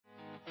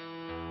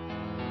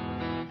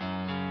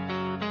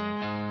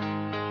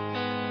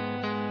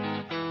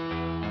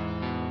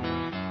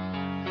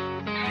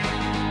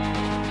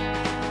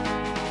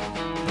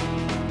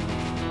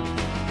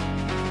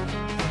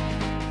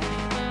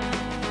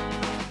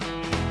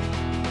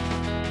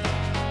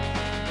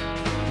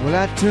Well,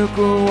 I took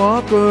a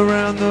walk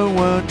around the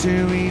world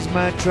to ease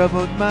my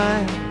troubled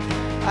mind.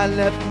 I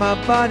left my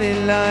body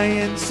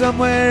lying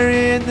somewhere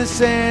in the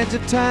sands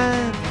of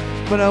time,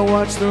 but I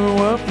watched the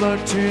world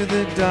float to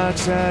the dark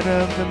side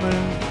of the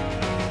moon.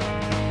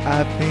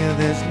 I feel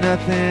there's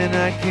nothing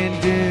I can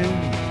do,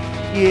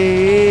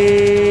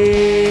 yeah.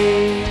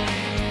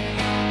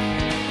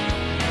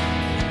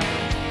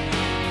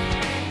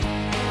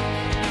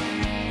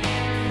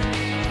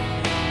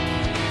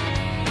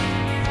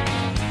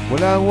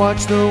 Well, I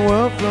watched the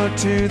world float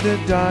to the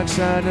dark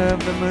side of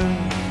the moon.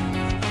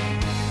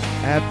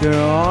 After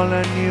all,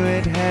 I knew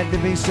it had to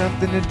be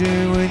something to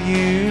do with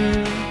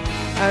you.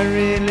 I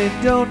really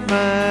don't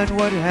mind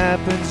what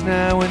happens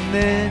now and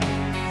then,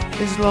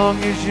 as long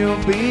as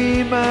you'll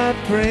be my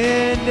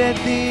friend at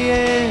the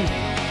end.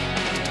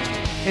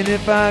 And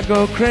if I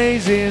go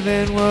crazy,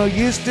 then will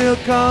you still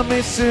call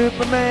me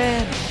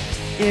Superman?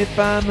 If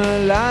I'm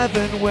alive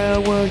and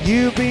well, will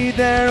you be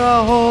there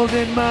or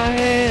holding my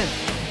hand?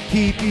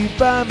 Keep you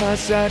by my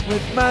side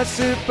with my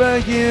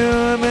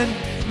superhuman,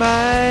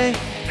 my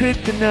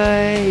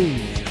Kryptonite.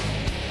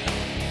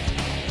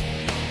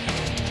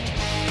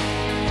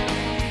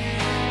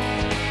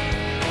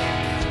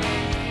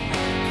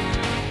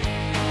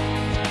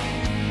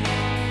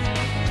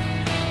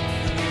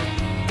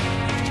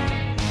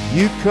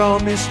 You call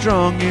me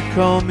strong, you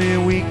call me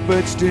weak,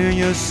 but still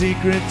your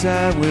secrets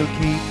I will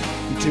keep.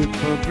 You took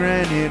for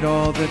granted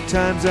all the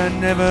times I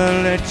never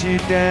let you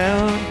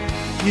down.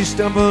 You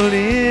stumbled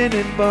in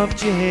and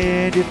bumped your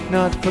head. If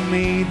not for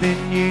me,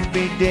 then you'd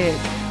be dead.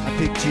 I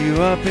picked you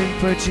up and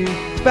put you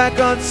back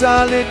on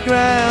solid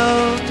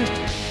ground.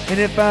 And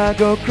if I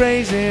go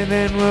crazy,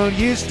 then will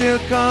you still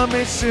call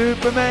me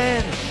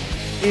Superman?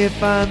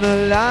 If I'm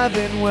alive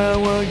and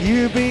well, will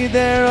you be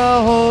there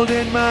or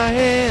holding my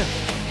hand?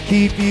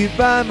 Keep you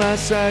by my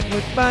side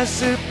with my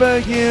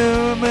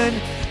superhuman,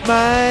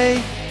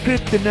 my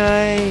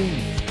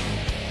Kryptonite.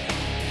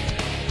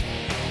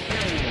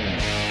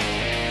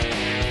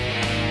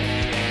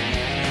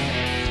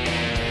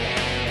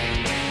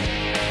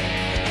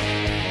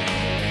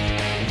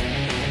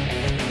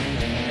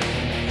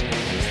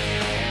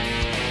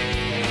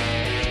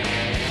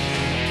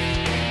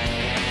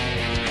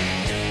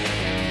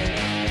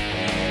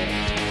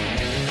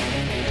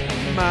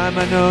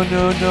 Mama, no,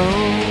 no, no.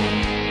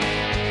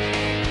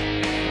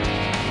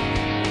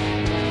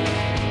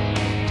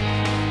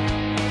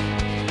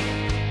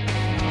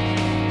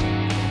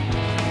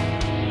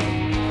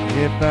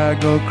 If I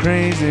go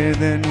crazy,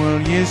 then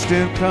will you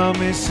still call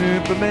me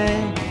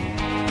Superman?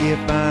 If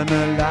I'm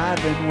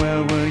alive and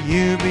well, will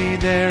you be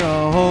there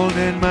or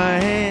holding my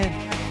hand?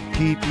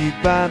 Keep you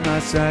by my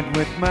side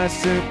with my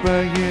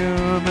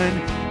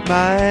superhuman,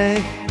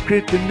 my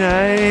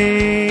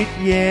Kryptonite,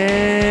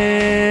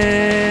 yeah.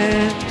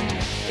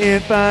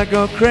 If I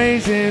go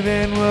crazy,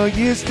 then will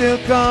you still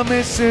call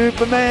me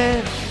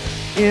Superman?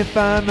 If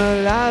I'm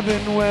alive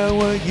and well,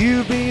 will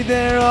you be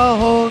there or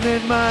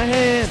holding my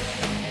hand?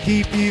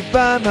 Keep you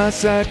by my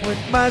side with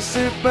my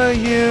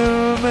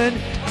superhuman,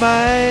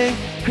 my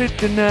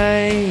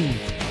Kryptonite.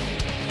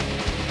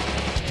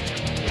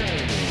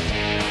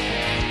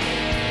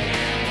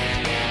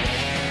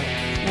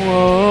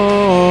 Whoa.